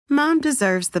Mom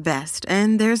deserves the best,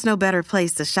 and there's no better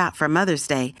place to shop for Mother's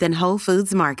Day than Whole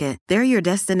Foods Market. They're your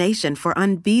destination for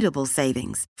unbeatable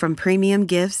savings, from premium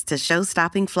gifts to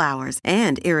show-stopping flowers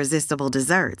and irresistible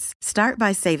desserts. Start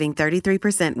by saving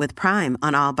 33% with Prime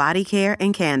on all body care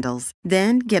and candles.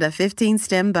 Then get a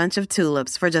 15-stem bunch of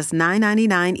tulips for just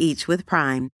 $9.99 each with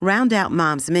Prime. Round out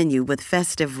Mom's menu with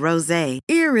festive rosé,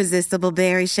 irresistible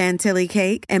berry chantilly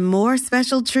cake, and more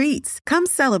special treats. Come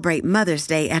celebrate Mother's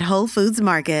Day at Whole Foods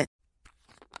Market.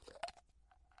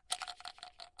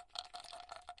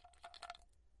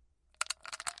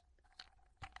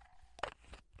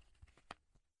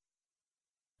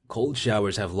 Cold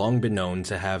showers have long been known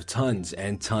to have tons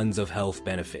and tons of health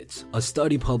benefits. A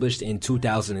study published in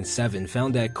 2007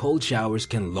 found that cold showers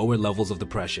can lower levels of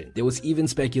depression. There was even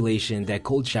speculation that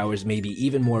cold showers may be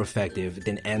even more effective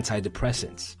than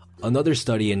antidepressants. Another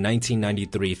study in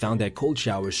 1993 found that cold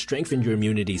showers strengthen your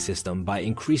immunity system by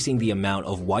increasing the amount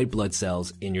of white blood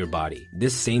cells in your body.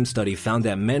 This same study found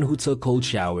that men who took cold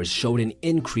showers showed an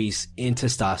increase in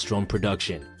testosterone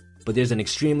production. But there's an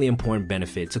extremely important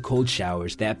benefit to cold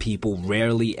showers that people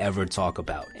rarely ever talk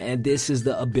about. And this is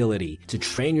the ability to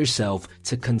train yourself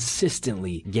to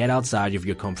consistently get outside of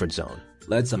your comfort zone.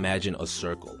 Let's imagine a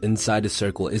circle. Inside the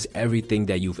circle is everything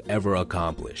that you've ever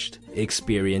accomplished,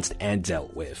 experienced, and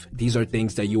dealt with. These are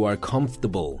things that you are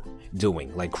comfortable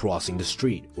doing, like crossing the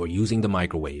street or using the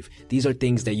microwave. These are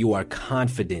things that you are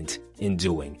confident in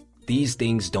doing. These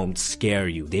things don't scare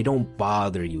you, they don't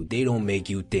bother you, they don't make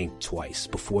you think twice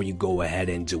before you go ahead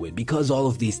and do it, because all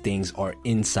of these things are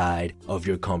inside of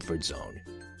your comfort zone.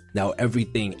 Now,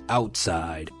 everything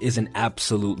outside is an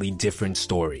absolutely different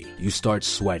story. You start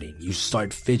sweating, you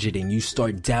start fidgeting, you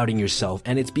start doubting yourself,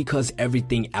 and it's because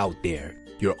everything out there,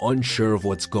 you're unsure of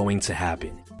what's going to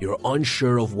happen. You're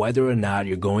unsure of whether or not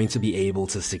you're going to be able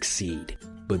to succeed.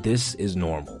 But this is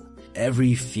normal.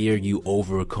 Every fear you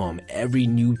overcome, every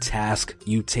new task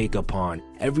you take upon,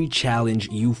 every challenge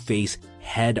you face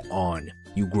head on,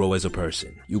 you grow as a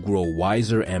person. You grow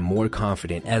wiser and more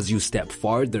confident as you step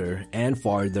farther and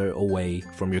farther away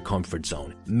from your comfort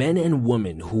zone. Men and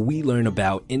women who we learn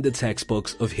about in the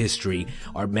textbooks of history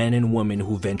are men and women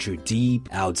who venture deep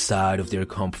outside of their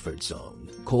comfort zone.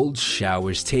 Cold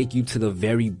showers take you to the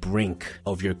very brink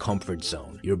of your comfort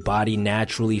zone. Your body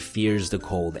naturally fears the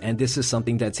cold, and this is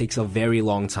something that takes a very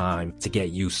long time to get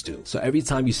used to. So every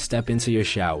time you step into your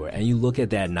shower and you look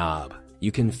at that knob,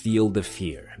 you can feel the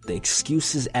fear. The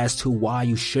excuses as to why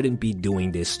you shouldn't be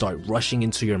doing this start rushing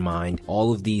into your mind.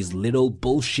 All of these little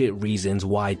bullshit reasons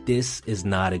why this is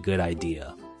not a good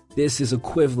idea. This is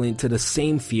equivalent to the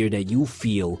same fear that you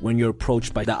feel when you're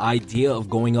approached by the idea of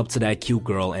going up to that cute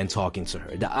girl and talking to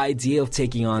her. The idea of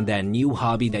taking on that new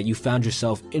hobby that you found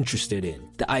yourself interested in.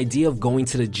 The idea of going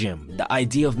to the gym. The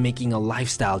idea of making a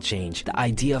lifestyle change. The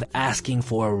idea of asking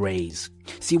for a raise.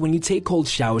 See, when you take cold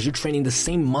showers, you're training the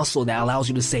same muscle that allows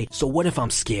you to say, so what if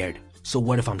I'm scared? So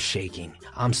what if I'm shaking?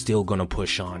 I'm still gonna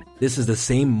push on. This is the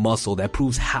same muscle that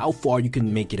proves how far you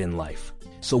can make it in life.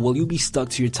 So will you be stuck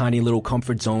to your tiny little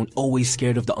comfort zone, always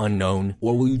scared of the unknown?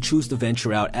 Or will you choose to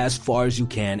venture out as far as you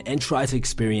can and try to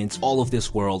experience all of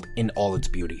this world in all its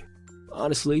beauty?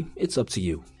 Honestly, it's up to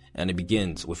you. And it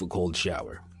begins with a cold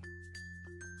shower.